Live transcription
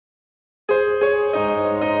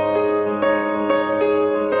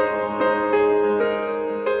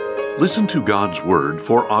Listen to God's Word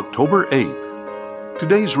for October 8th.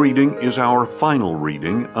 Today's reading is our final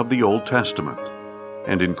reading of the Old Testament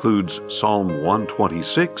and includes Psalm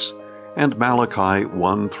 126 and Malachi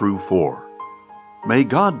 1 through 4. May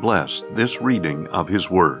God bless this reading of His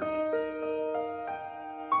Word.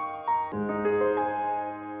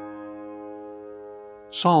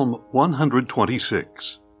 Psalm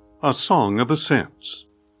 126, a Song of Ascents.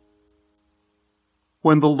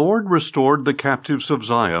 When the Lord restored the captives of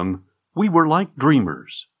Zion, we were like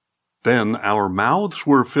dreamers. Then our mouths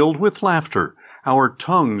were filled with laughter, our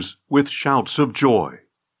tongues with shouts of joy.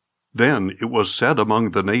 Then it was said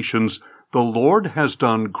among the nations, "The Lord has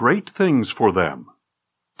done great things for them."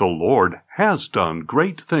 The Lord has done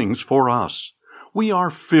great things for us. We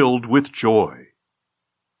are filled with joy.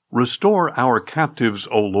 Restore our captives,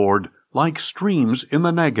 O Lord, like streams in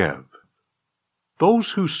the Negev.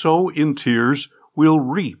 Those who sow in tears will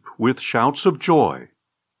reap with shouts of joy.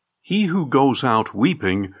 He who goes out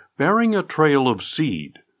weeping, bearing a trail of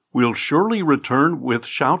seed, will surely return with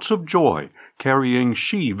shouts of joy, carrying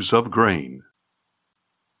sheaves of grain.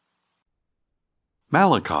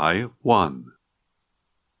 Malachi 1.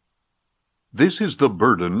 This is the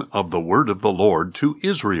burden of the word of the Lord to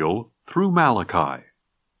Israel through Malachi.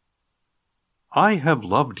 I have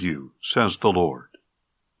loved you, says the Lord.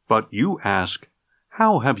 But you ask,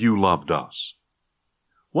 how have you loved us?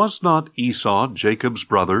 Was not Esau Jacob's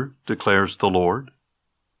brother, declares the Lord?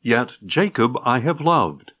 Yet Jacob I have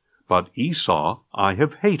loved, but Esau I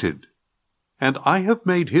have hated. And I have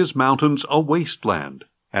made his mountains a wasteland,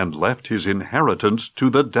 and left his inheritance to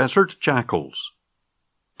the desert jackals.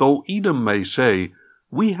 Though Edom may say,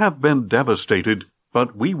 we have been devastated,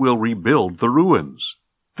 but we will rebuild the ruins.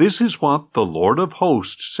 This is what the Lord of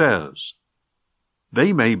hosts says.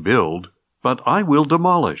 They may build, but I will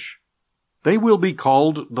demolish. They will be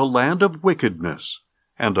called the land of wickedness,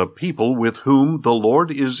 and a people with whom the Lord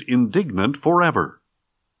is indignant forever.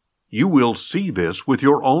 You will see this with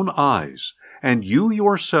your own eyes, and you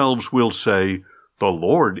yourselves will say, the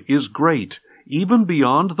Lord is great, even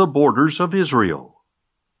beyond the borders of Israel.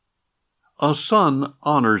 A son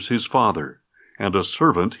honors his father, and a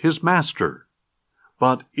servant his master.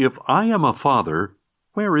 But if I am a father,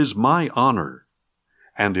 where is my honor?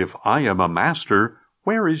 And if I am a master,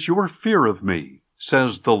 where is your fear of me?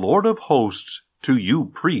 Says the Lord of hosts to you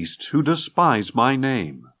priests who despise my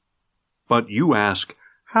name. But you ask,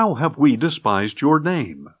 how have we despised your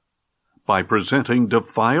name? By presenting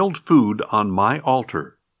defiled food on my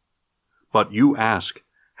altar. But you ask,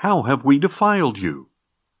 how have we defiled you?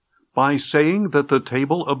 By saying that the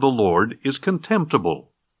table of the Lord is contemptible.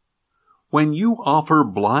 When you offer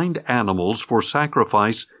blind animals for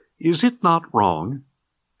sacrifice, is it not wrong?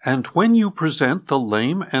 And when you present the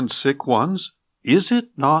lame and sick ones, is it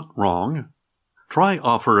not wrong? Try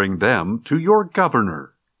offering them to your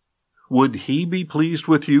governor. Would he be pleased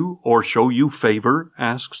with you, or show you favor,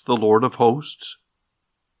 asks the Lord of hosts?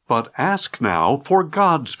 But ask now for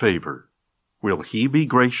God's favor. Will he be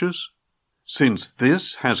gracious? Since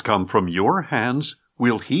this has come from your hands,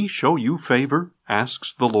 will he show you favor,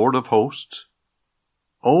 asks the Lord of hosts?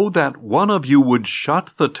 Oh, that one of you would shut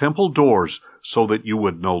the temple doors, so that you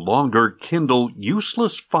would no longer kindle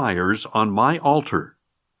useless fires on my altar.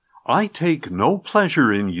 I take no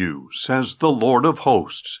pleasure in you, says the Lord of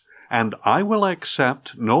hosts, and I will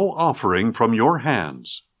accept no offering from your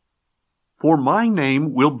hands. For my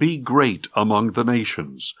name will be great among the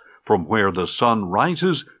nations, from where the sun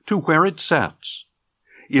rises to where it sets.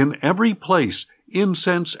 In every place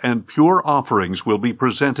incense and pure offerings will be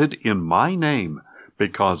presented in my name,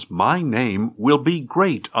 because my name will be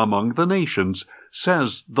great among the nations,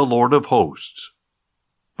 says the Lord of hosts.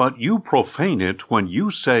 But you profane it when you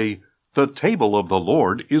say, the table of the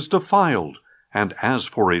Lord is defiled, and as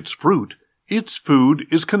for its fruit, its food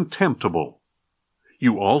is contemptible.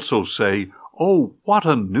 You also say, oh, what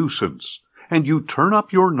a nuisance, and you turn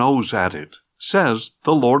up your nose at it, says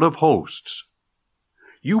the Lord of hosts.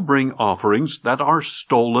 You bring offerings that are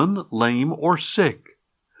stolen, lame, or sick.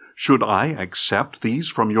 Should I accept these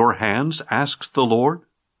from your hands, asks the Lord?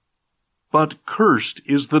 But cursed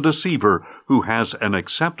is the deceiver who has an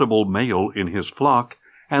acceptable male in his flock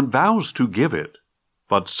and vows to give it,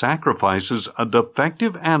 but sacrifices a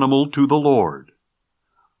defective animal to the Lord.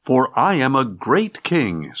 For I am a great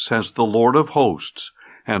king, says the Lord of hosts,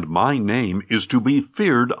 and my name is to be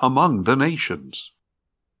feared among the nations.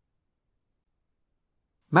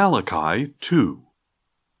 Malachi 2.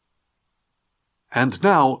 And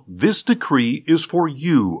now this decree is for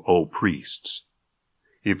you, O priests.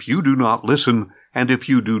 If you do not listen, and if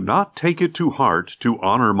you do not take it to heart to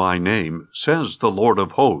honor my name, says the Lord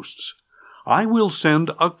of hosts, I will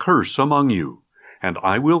send a curse among you, and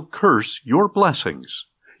I will curse your blessings.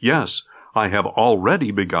 Yes, I have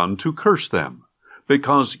already begun to curse them,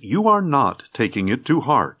 because you are not taking it to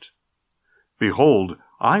heart. Behold,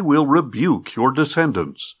 I will rebuke your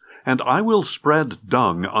descendants, and I will spread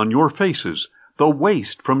dung on your faces, the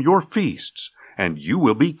waste from your feasts, and you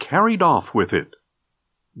will be carried off with it.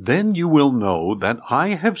 Then you will know that I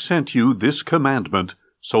have sent you this commandment,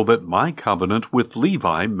 so that my covenant with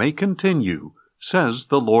Levi may continue, says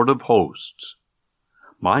the Lord of hosts.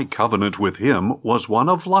 My covenant with him was one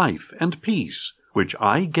of life and peace, which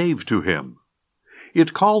I gave to him.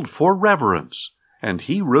 It called for reverence, and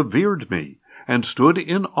he revered me, and stood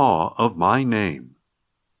in awe of my name.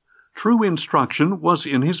 True instruction was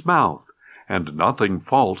in his mouth, and nothing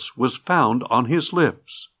false was found on his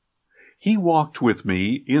lips. He walked with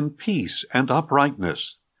me in peace and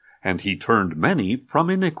uprightness, and he turned many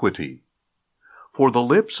from iniquity. For the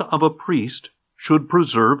lips of a priest should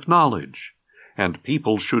preserve knowledge, and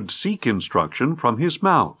people should seek instruction from his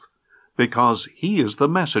mouth, because he is the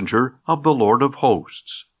messenger of the Lord of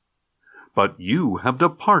hosts. But you have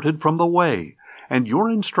departed from the way, and your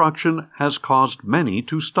instruction has caused many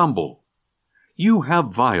to stumble. You have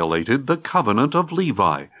violated the covenant of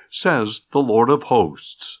Levi, says the Lord of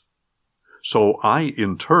hosts. So I,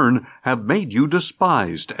 in turn, have made you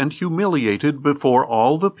despised and humiliated before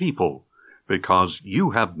all the people, because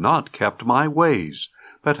you have not kept my ways,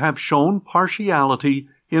 but have shown partiality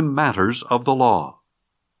in matters of the law.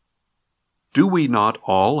 Do we not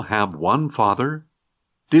all have one Father?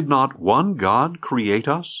 Did not one God create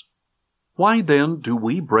us? Why then do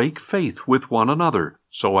we break faith with one another,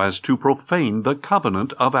 so as to profane the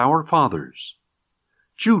covenant of our fathers?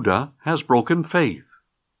 Judah has broken faith.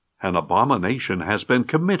 An abomination has been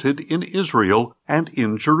committed in Israel and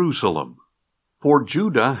in Jerusalem. For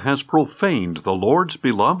Judah has profaned the Lord's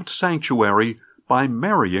beloved sanctuary by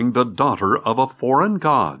marrying the daughter of a foreign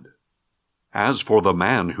god. As for the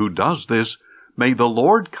man who does this, may the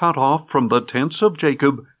Lord cut off from the tents of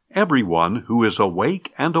Jacob everyone who is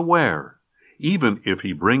awake and aware, even if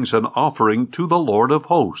he brings an offering to the Lord of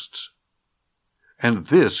hosts. And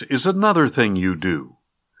this is another thing you do.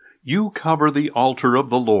 You cover the altar of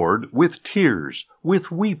the Lord with tears,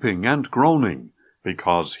 with weeping and groaning,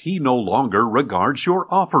 because he no longer regards your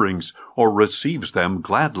offerings or receives them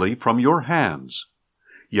gladly from your hands.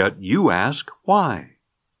 Yet you ask, why?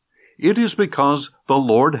 It is because the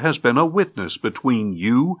Lord has been a witness between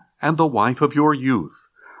you and the wife of your youth,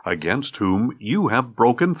 against whom you have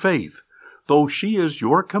broken faith, though she is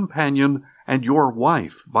your companion and your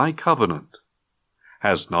wife by covenant.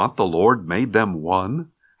 Has not the Lord made them one,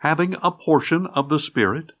 having a portion of the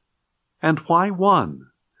Spirit? And why one?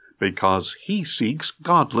 Because he seeks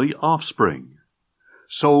godly offspring.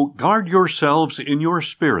 So guard yourselves in your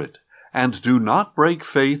spirit, and do not break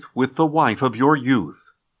faith with the wife of your youth.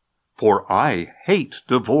 For I hate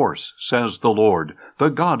divorce, says the Lord, the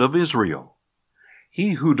God of Israel.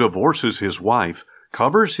 He who divorces his wife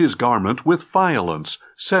covers his garment with violence,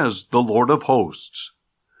 says the Lord of hosts.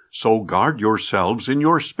 So guard yourselves in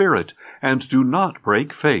your spirit, and do not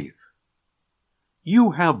break faith.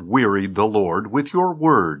 You have wearied the Lord with your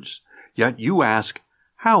words, yet you ask,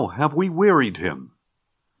 how have we wearied him?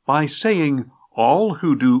 By saying, all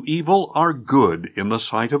who do evil are good in the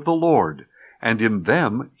sight of the Lord, and in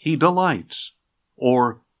them he delights.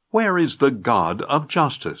 Or, where is the God of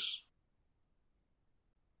justice?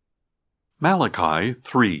 Malachi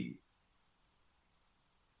 3.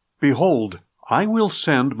 Behold, I will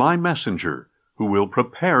send my messenger, who will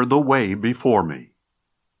prepare the way before me.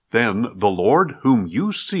 Then the Lord whom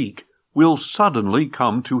you seek will suddenly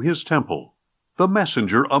come to his temple, the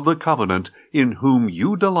messenger of the covenant in whom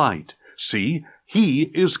you delight. See, he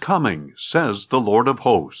is coming, says the Lord of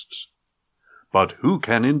hosts. But who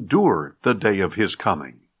can endure the day of his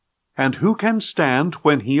coming? And who can stand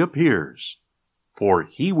when he appears? For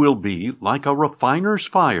he will be like a refiner's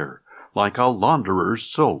fire, like a launderer's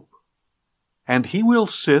soap. And he will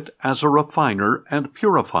sit as a refiner and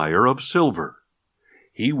purifier of silver.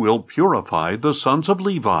 He will purify the sons of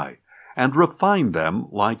Levi, and refine them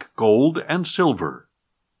like gold and silver.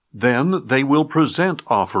 Then they will present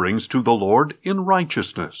offerings to the Lord in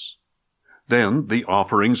righteousness. Then the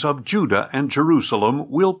offerings of Judah and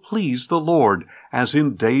Jerusalem will please the Lord, as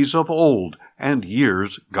in days of old and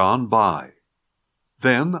years gone by.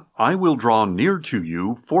 Then I will draw near to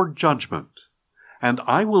you for judgment. And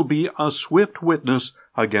I will be a swift witness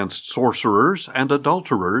against sorcerers and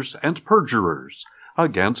adulterers and perjurers,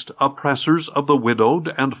 against oppressors of the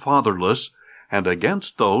widowed and fatherless, and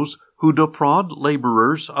against those who defraud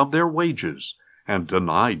laborers of their wages, and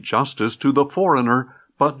deny justice to the foreigner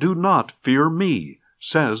but do not fear me,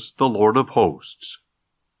 says the Lord of hosts.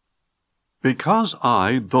 Because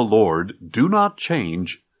I, the Lord, do not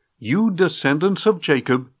change, you descendants of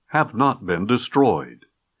Jacob have not been destroyed.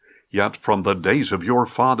 Yet from the days of your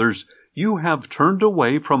fathers you have turned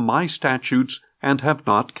away from my statutes and have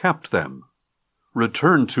not kept them.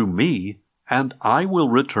 Return to me, and I will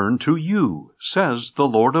return to you, says the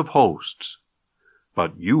Lord of hosts.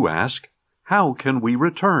 But you ask, how can we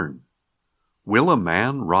return? Will a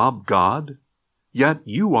man rob God? Yet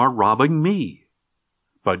you are robbing me.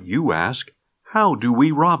 But you ask, how do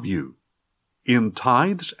we rob you? In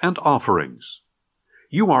tithes and offerings.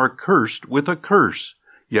 You are cursed with a curse,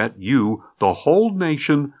 yet you, the whole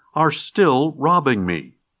nation, are still robbing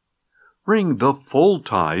me. Bring the full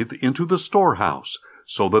tithe into the storehouse,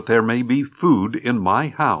 so that there may be food in my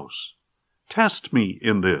house. Test me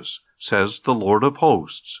in this, says the Lord of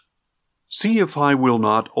hosts. See if I will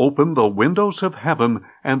not open the windows of heaven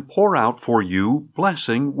and pour out for you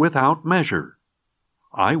blessing without measure.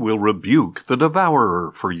 I will rebuke the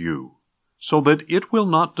devourer for you, so that it will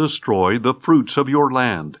not destroy the fruits of your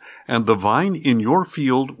land, and the vine in your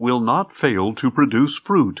field will not fail to produce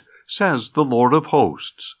fruit, says the Lord of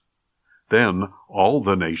hosts. Then all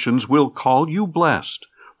the nations will call you blessed,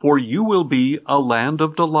 for you will be a land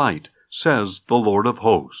of delight, says the Lord of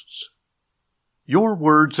hosts. Your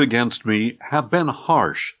words against me have been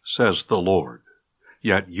harsh, says the Lord.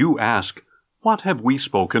 Yet you ask, what have we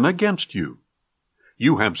spoken against you?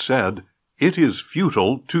 You have said, it is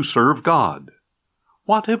futile to serve God.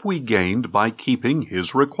 What have we gained by keeping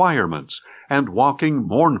his requirements and walking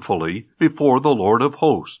mournfully before the Lord of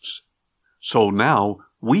hosts? So now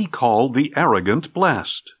we call the arrogant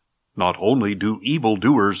blessed. Not only do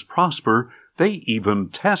evildoers prosper, they even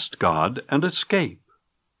test God and escape.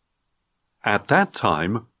 At that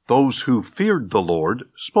time, those who feared the Lord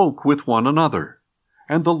spoke with one another,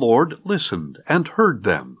 and the Lord listened and heard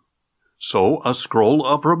them. So a scroll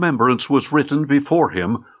of remembrance was written before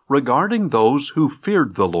him regarding those who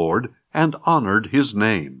feared the Lord and honored his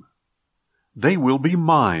name. They will be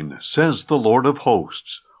mine, says the Lord of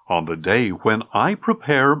hosts, on the day when I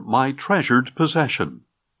prepare my treasured possession.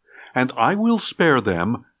 And I will spare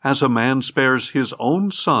them as a man spares his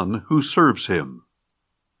own son who serves him.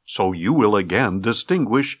 So you will again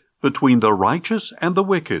distinguish between the righteous and the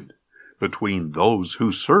wicked, between those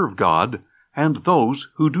who serve God and those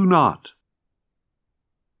who do not.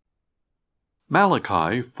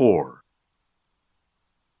 Malachi 4.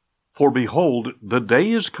 For behold, the day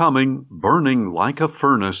is coming, burning like a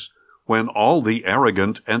furnace, when all the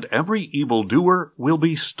arrogant and every evildoer will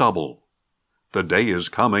be stubble. The day is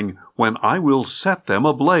coming when I will set them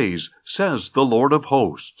ablaze, says the Lord of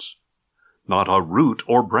hosts. Not a root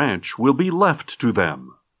or branch will be left to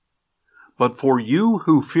them. But for you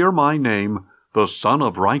who fear my name, the Son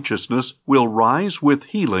of Righteousness will rise with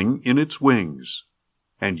healing in its wings.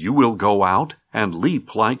 And you will go out and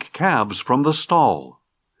leap like calves from the stall.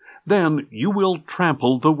 Then you will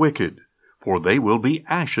trample the wicked, for they will be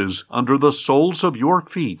ashes under the soles of your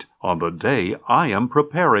feet on the day I am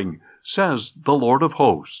preparing, says the Lord of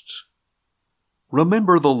hosts.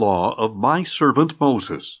 Remember the law of my servant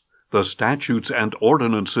Moses, the statutes and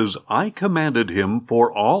ordinances I commanded him for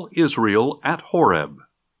all Israel at Horeb.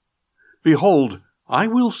 Behold, I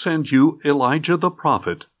will send you Elijah the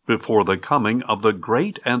prophet before the coming of the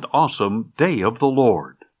great and awesome day of the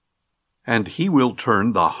Lord. And he will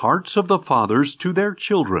turn the hearts of the fathers to their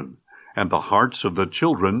children, and the hearts of the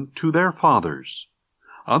children to their fathers.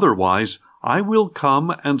 Otherwise, I will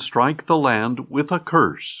come and strike the land with a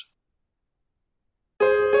curse.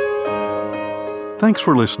 Thanks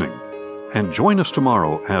for listening, and join us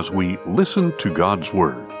tomorrow as we listen to God's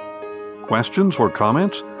Word. Questions or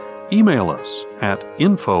comments? Email us at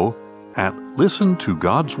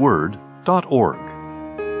info@listentogodsword.org.